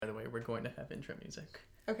going to have intro music.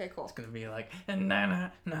 Okay, cool. It's going to be like, na na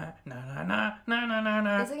na na na na na na na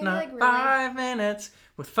na. Is it gonna be like really... 5 minutes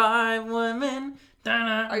with 5 women. Na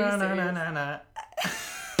na Are you na serious? na na na.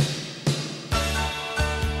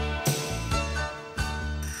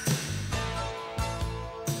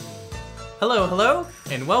 Hello,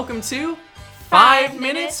 and welcome to 5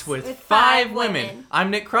 Minutes with 5 Women.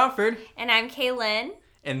 I'm Nick Crawford. And I'm Kaylin.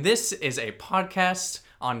 And this is a podcast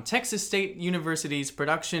on Texas State University's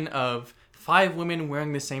production of 5 Women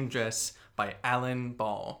Wearing the Same Dress by Alan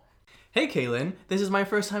Ball. Hey Kaylin, this is my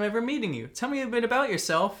first time ever meeting you. Tell me a bit about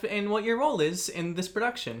yourself and what your role is in this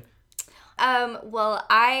production. Well,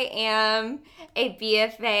 I am a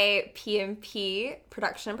BFA PMP,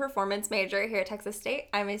 Production and Performance major here at Texas State.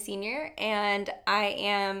 I'm a senior, and I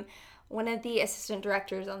am one of the assistant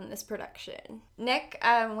directors on this production. Nick,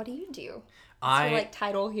 what do you do? What's your,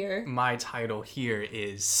 title here? My title here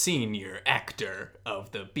is Senior Actor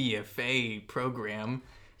of the BFA program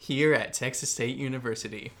here at Texas State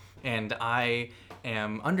University. And I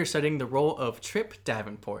am understudying the role of Trip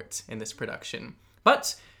Davenport in this production.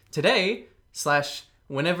 But today, /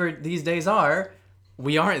 whenever these days are,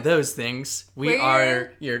 we aren't those things. We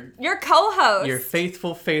are your co-host. Your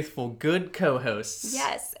faithful, good co-hosts.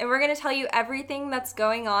 Yes, and we're going to tell you everything that's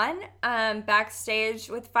going on backstage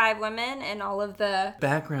with 5 Women and all of the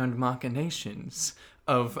background machinations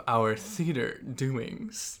of our theater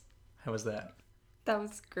doings. How was that? That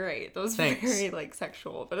was great. That was Thanks. very,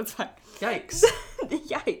 sexual, but it's fine. Yikes.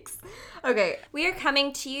 Yikes. Okay, we are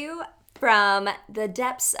coming to you from the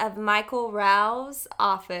depths of Michael Rao's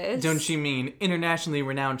office. Don't you mean internationally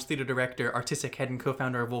renowned theater director, artistic head, and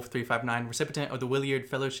co-founder of Wolf 359, recipient of the Williard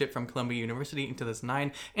Fellowship from Columbia University in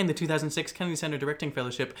 2009, and the 2006 Kennedy Center Directing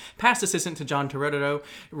Fellowship, past assistant to John Turturro,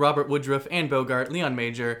 Robert Woodruff, Anne Bogart, Leon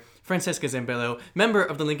Major, Francesca Zambello, member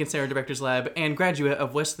of the Lincoln Center Directors Lab, and graduate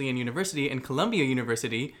of Wesleyan University and Columbia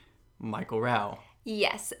University, Michael Rao.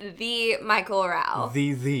 Yes, the Michael Rao.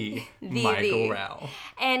 The Michael Rao.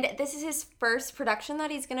 And this is his first production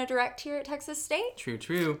that he's going to direct here at Texas State.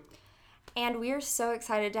 True. And we are so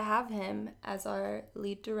excited to have him as our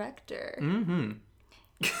lead director. Mm-hmm.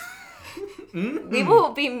 We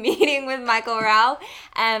will be meeting with Michael Rao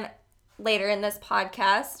later in this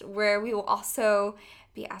podcast, where we will also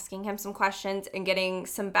be asking him some questions and getting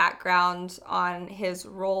some background on his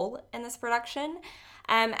role in this production.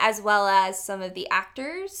 As well as some of the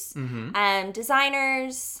actors,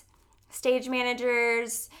 designers, stage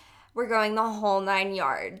managers. We're going the whole 9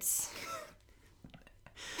 yards.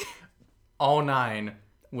 All 9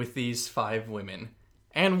 with these 5 women.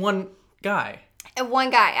 And 1 guy. And 1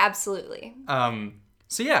 guy, absolutely.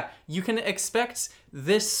 So yeah, you can expect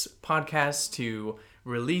this podcast to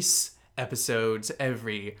release episodes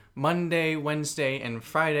every Monday, Wednesday, and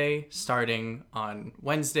Friday, starting on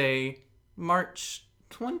Wednesday, March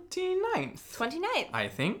 29th, I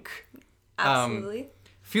think. Absolutely.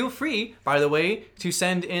 Feel free, by the way, to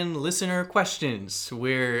send in listener questions.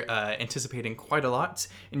 We're anticipating quite a lot,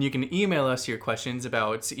 and you can email us your questions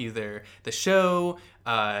about either the show,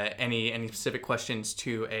 any specific questions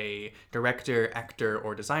to a director, actor,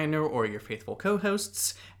 or designer, or your faithful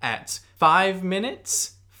co-hosts at 5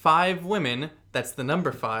 minutes, 5 women, that's the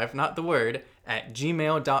number 5, not the word, at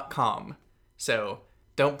gmail.com. So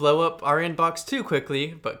don't blow up our inbox too quickly,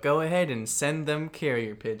 but go ahead and send them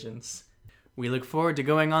carrier pigeons. We look forward to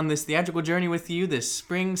going on this theatrical journey with you this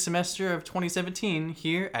spring semester of 2017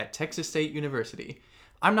 here at Texas State University.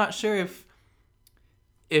 I'm not sure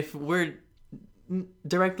if we're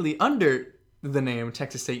directly under the name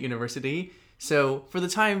Texas State University, so for the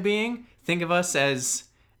time being, think of us as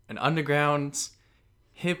an underground,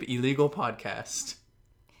 hip, illegal podcast.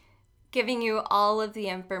 Giving you all of the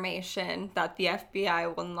information that the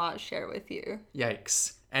FBI will not share with you.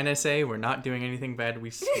 Yikes. NSA, we're not doing anything bad, we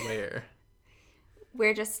swear.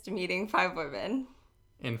 We're just meeting 5 women.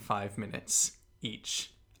 In 5 minutes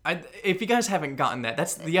each. If you guys haven't gotten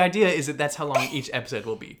that, the idea is that's how long each episode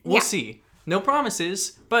will be. We'll see. No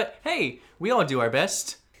promises, but hey, we all do our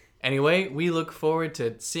best. Anyway, we look forward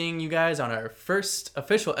to seeing you guys on our first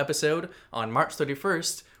official episode on March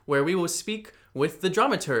 31st, where we will speak with the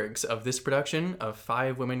dramaturgs of this production of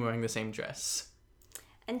 5 Women Wearing the Same Dress.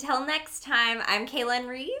 Until next time, I'm Kaylin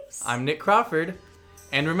Reeves. I'm Nick Crawford.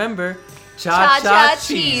 And remember, cha-cha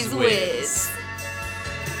cheese whiz.